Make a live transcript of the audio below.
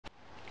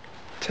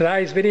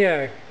Today's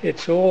video,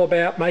 it's all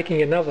about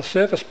making another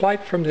surface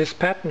plate from this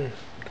pattern.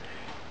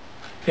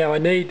 Now I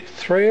need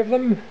 3 of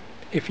them.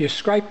 If you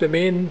scrape them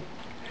in,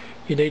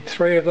 you need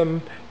 3 of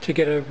them to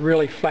get a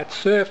really flat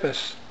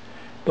surface.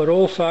 But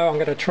also I'm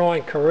going to try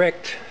and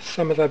correct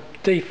some of the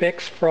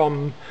defects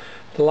from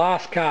the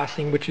last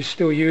casting, which is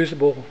still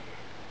usable.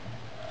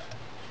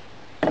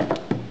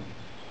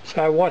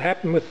 So what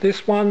happened with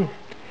this one,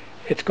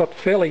 it's got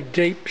fairly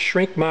deep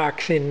shrink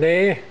marks in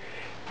there,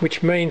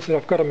 which means that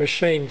I've got to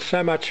machine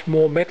so much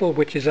more metal,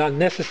 which is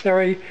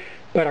unnecessary,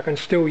 but I can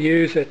still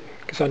use it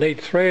because I need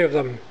 3 of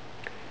them.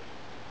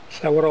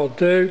 So what I'll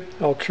do,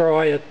 I'll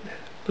try a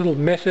little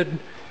method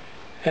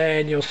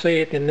and you'll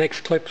see it in the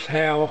next clips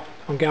how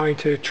I'm going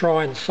to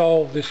try and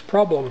solve this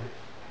problem.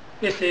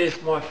 This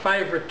is my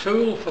favourite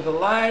tool for the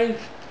lathe.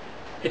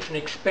 It's an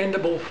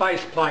expendable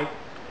faceplate.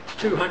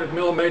 It's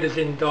 200mm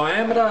in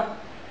diameter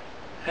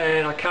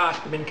and I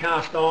cast them in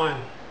cast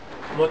iron.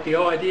 And what the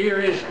idea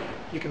is,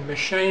 you can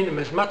machine them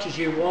as much as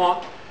you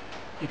want.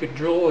 You could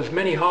drill as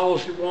many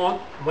holes as you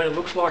want, and when it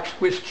looks like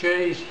Swiss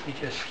cheese, you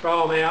just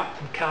throw them out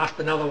and cast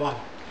another one.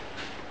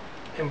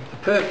 And the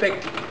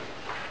perfect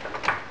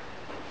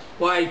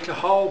way to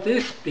hold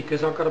this,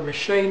 because I've got to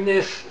machine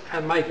this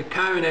and make a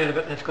cone out of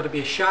it, and it's got to be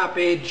a sharp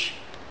edge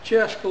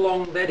just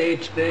along that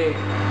edge there.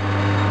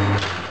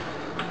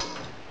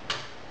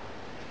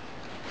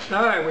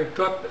 So we've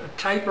got a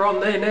taper on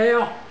there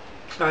now,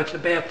 so it's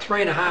about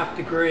 3.5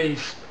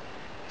 degrees.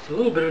 There's a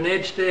little bit of an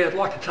edge there. I'd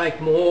like to take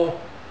more,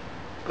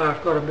 but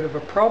I've got a bit of a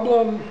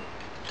problem.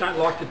 Don't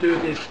like to do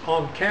this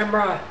on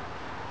camera,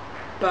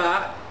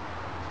 but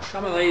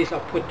some of these I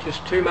put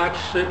just too much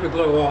super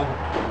glue on.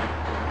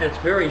 And it's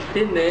very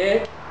thin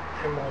there,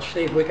 and we'll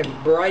see if we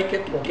can break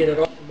it or get it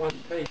off in one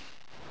piece.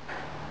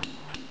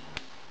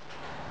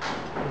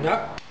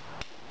 No.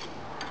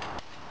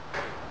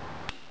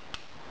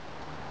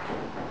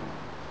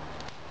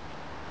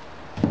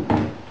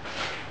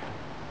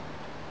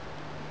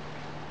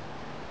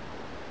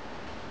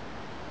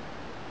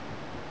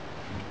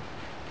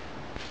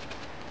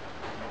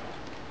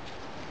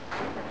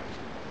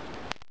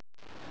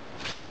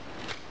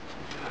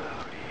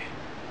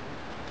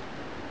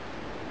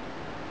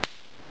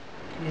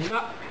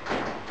 No.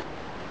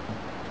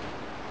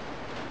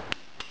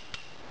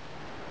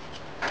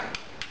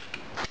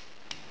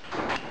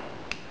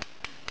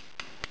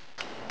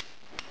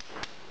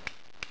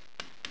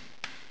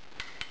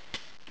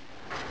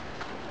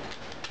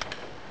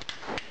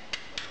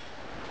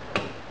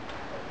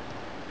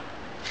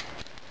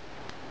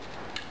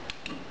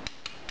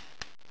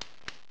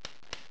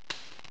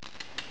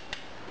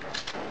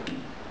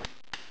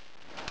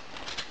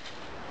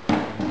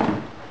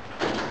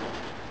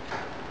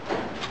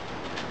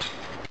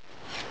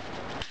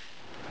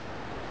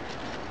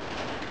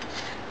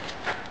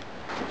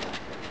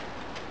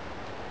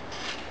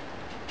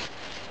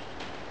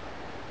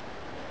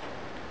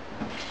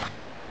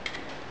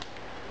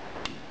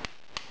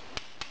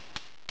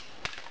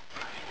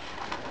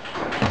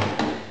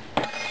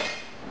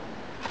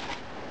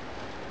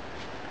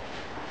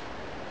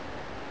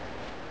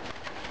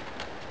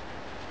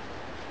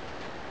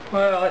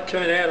 Well, it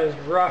turned out as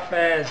rough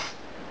as.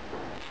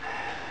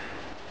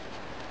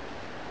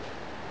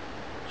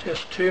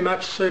 Just too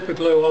much super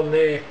glue on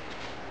there.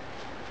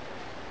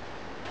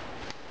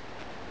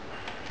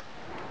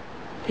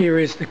 Here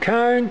is the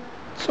cone.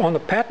 It's on the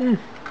pattern.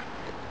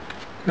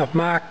 And I've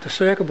marked the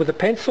circle with a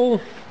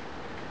pencil.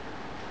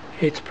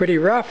 It's pretty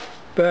rough,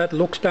 but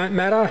looks don't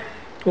matter.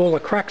 All the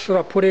cracks that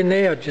I put in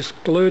there, I just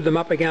glued them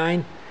up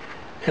again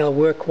and it'll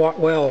work quite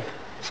well.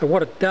 So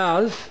what it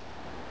does,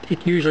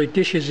 it usually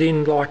dishes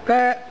in like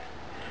that.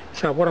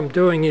 So what I'm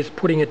doing is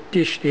putting a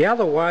dish the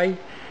other way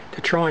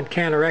to try and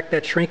counteract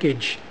that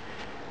shrinkage.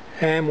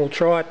 And we'll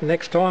try it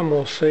next time,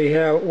 we'll see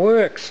how it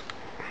works.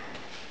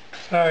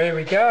 So here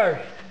we go.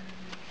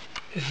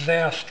 This is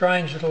our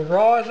strange little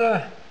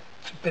riser.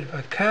 It's a bit of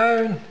a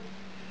cone.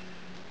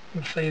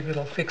 We'll see if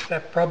it'll fix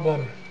that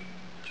problem.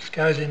 Just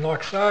goes in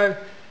like so.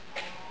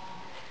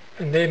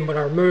 And then when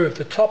I remove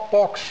the top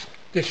box,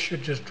 this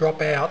should just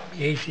drop out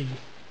easy.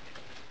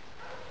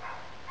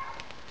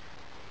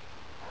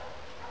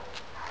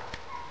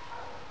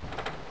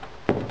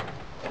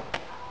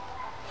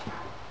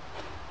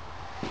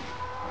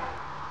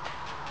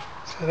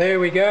 So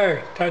there we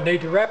go, don't need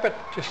to wrap it,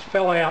 just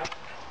fell out.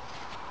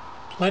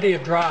 Plenty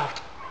of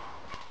draft.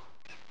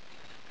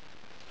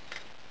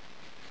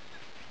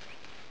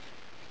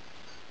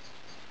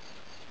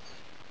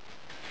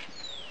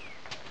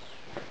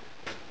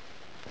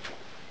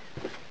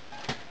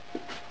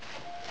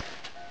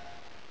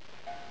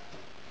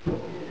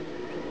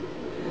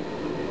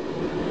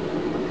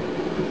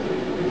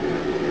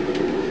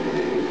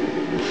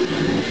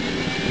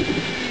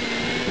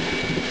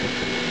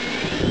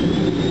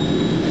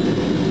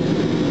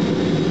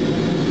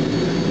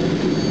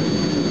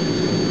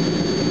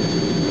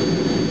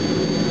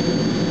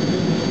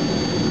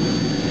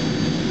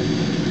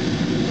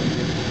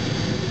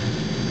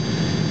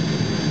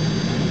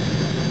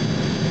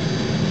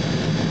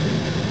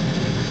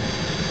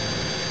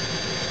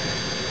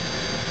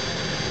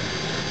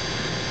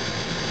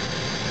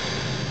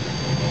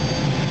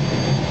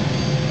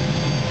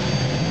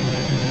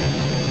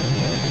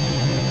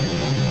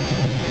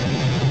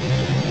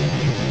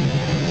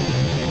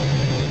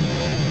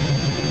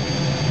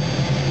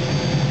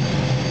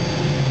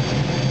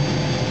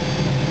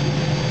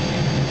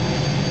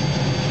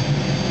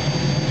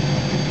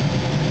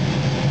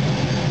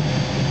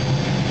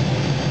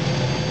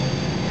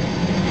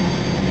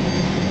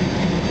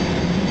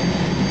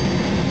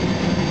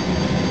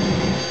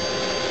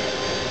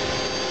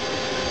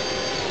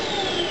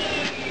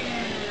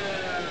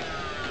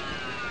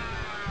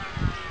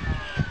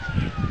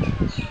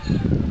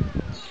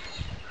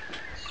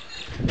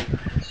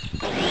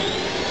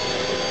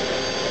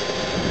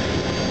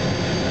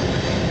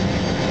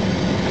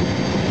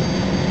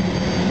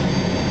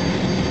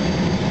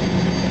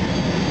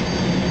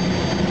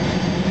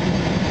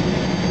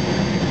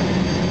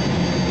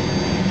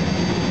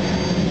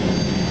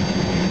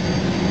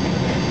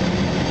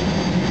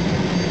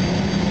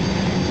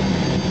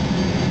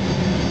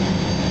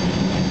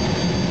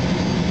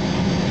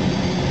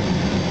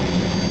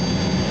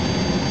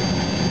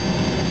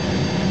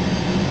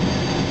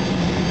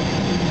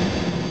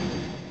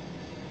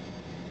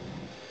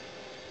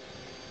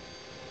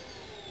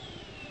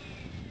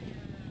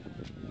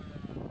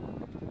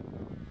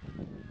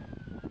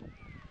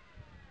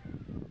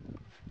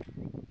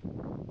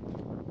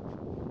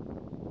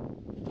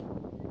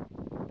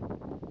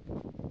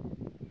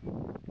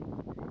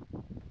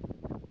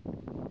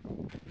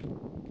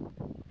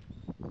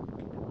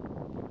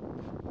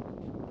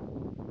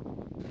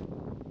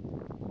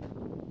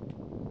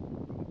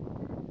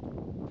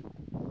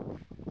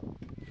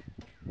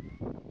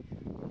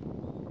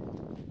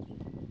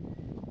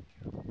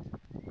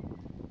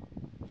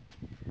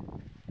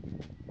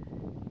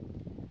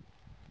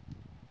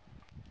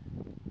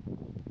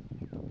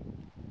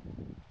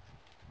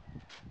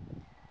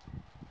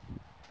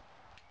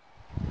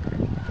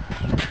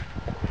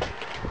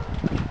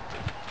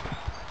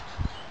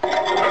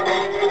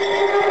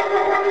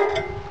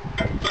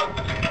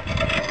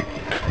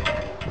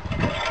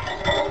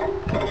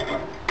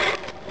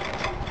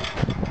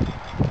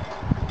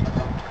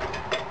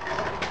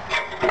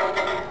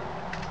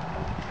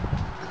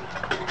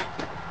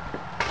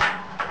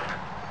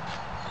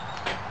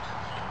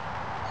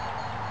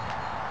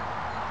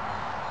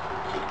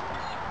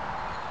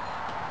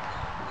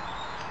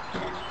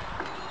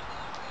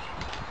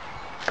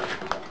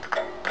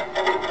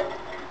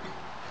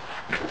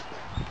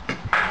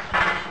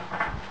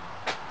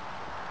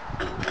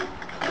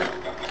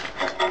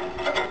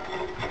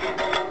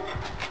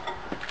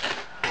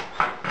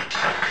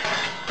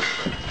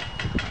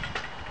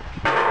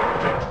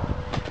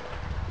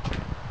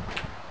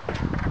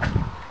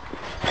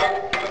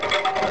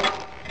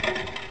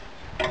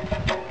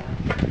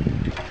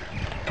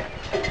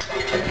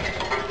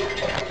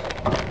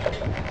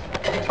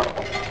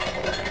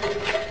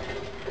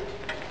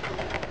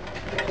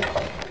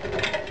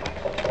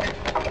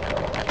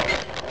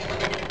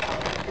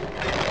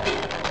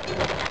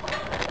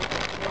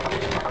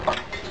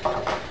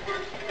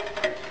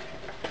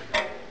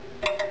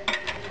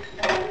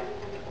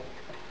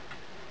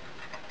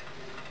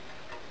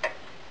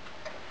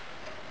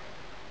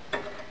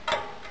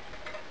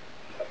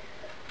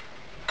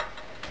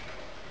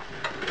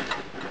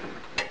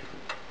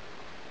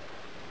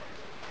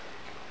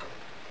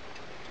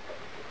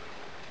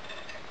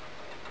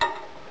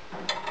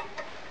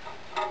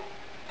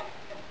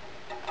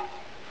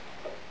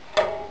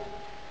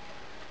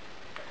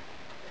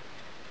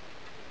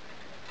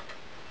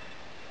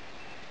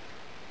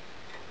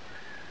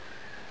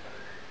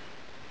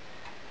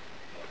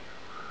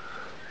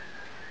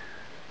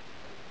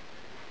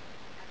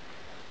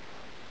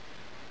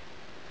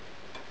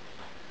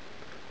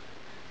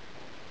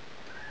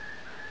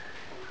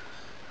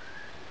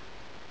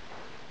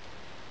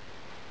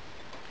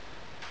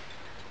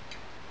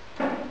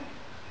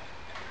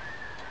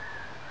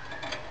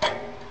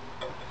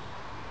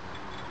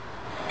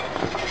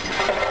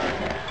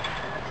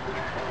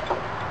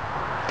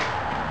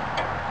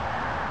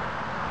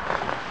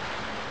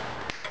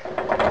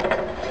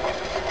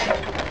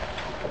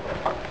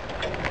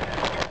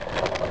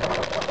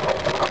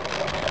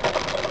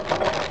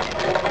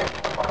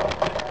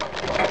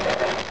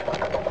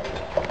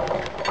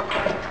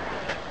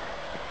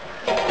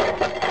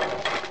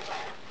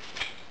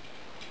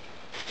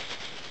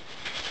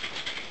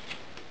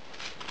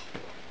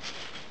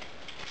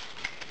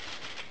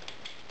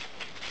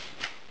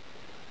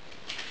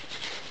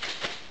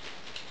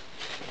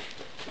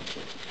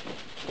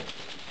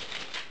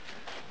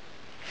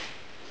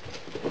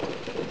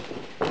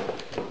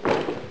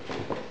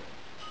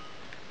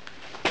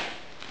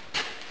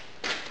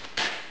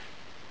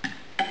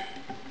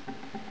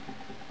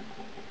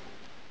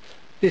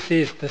 This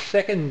is the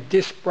second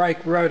disc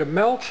brake rotor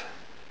melt,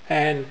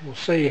 and we'll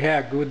see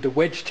how good the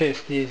wedge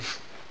test is.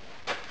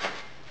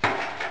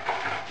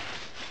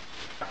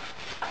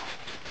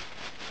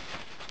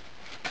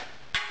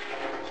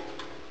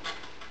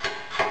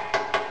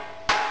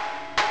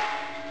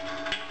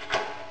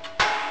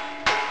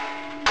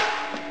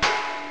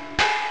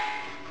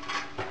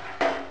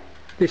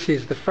 This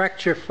is the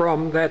fracture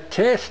from that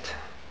test.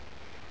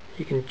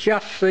 You can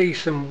just see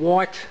some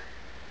white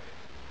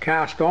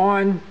cast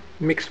iron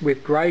mixed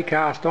with grey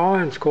cast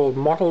iron. It's called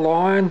mottled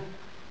iron,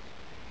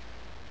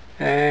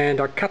 and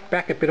I cut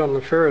back a bit on the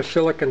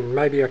ferrosilicon.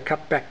 Maybe I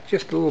cut back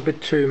just a little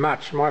bit too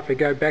much. Might have to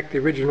go back the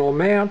original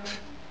amount,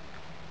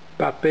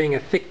 but being a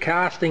thick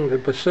casting,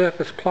 the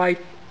surface plate,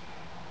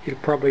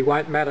 it probably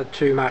won't matter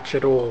too much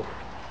at all.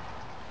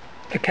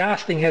 The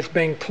casting has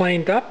been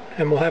cleaned up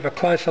and we'll have a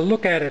closer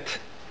look at it.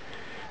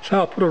 So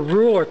I'll put a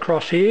ruler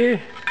across here.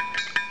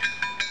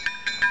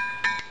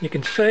 You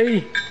can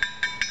see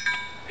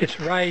it's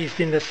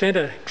raised in the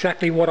centre,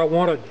 exactly what I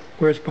wanted,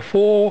 whereas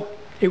before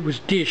it was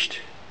dished.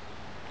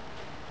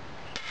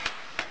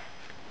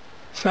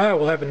 So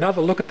we'll have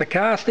another look at the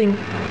casting.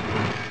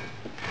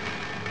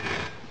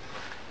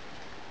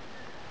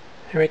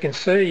 And we can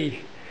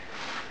see,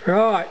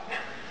 right,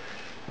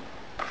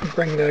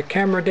 bring the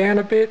camera down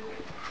a bit.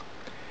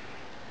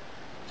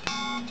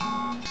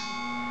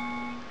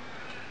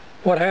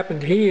 What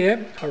happened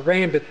here, I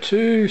rammed it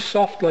too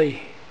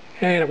softly,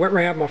 and I went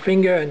around my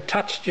finger and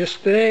touched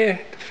just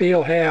there to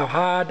feel how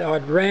hard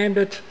I'd rammed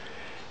it,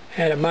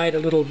 and it made a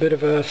little bit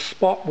of a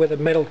spot where the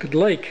metal could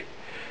leak.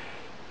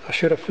 I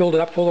should have filled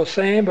it up full of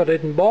sand, but I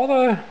didn't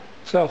bother,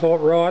 so I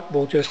thought, right,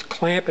 we'll just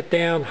clamp it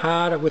down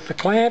harder with the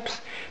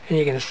clamps, and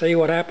you can see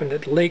what happened.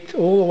 It leaked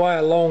all the way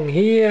along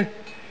here,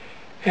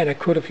 and it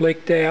could have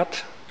leaked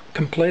out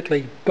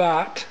completely,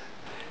 but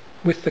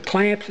with the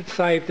clamps it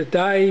saved the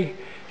day,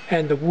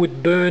 and the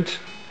wood burnt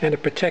and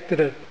it protected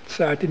it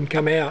so it didn't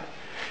come out.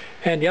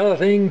 And the other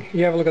thing,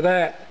 you have a look at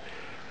that,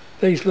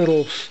 these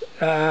little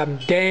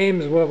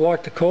dams, what I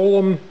like to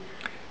call them,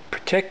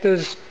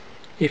 protectors,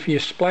 if you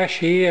splash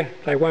here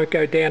they won't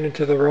go down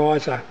into the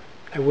riser.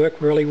 They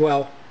work really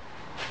well.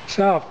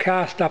 So I've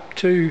cast up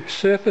 2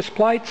 surface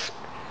plates,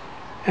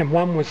 and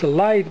one was the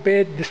lathe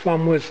bed, this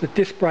one was the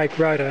disc brake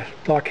rotor,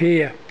 like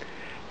here.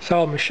 So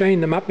I'll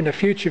machine them up in a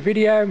future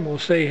video and we'll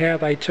see how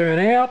they turn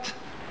out.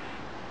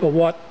 But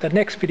what the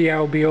next video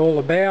will be all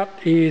about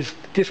is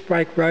the disc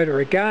brake rotor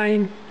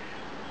again,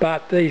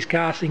 but these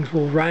castings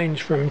will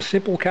range from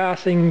simple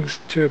castings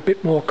to a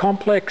bit more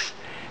complex,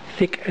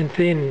 thick and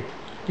thin.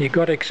 You've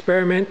got to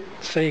experiment,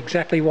 see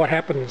exactly what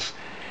happens,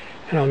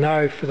 and I'll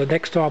know for the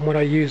next time when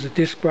I use the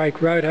disc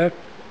brake rotor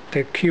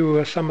to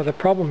cure some of the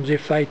problems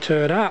if they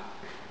turn up.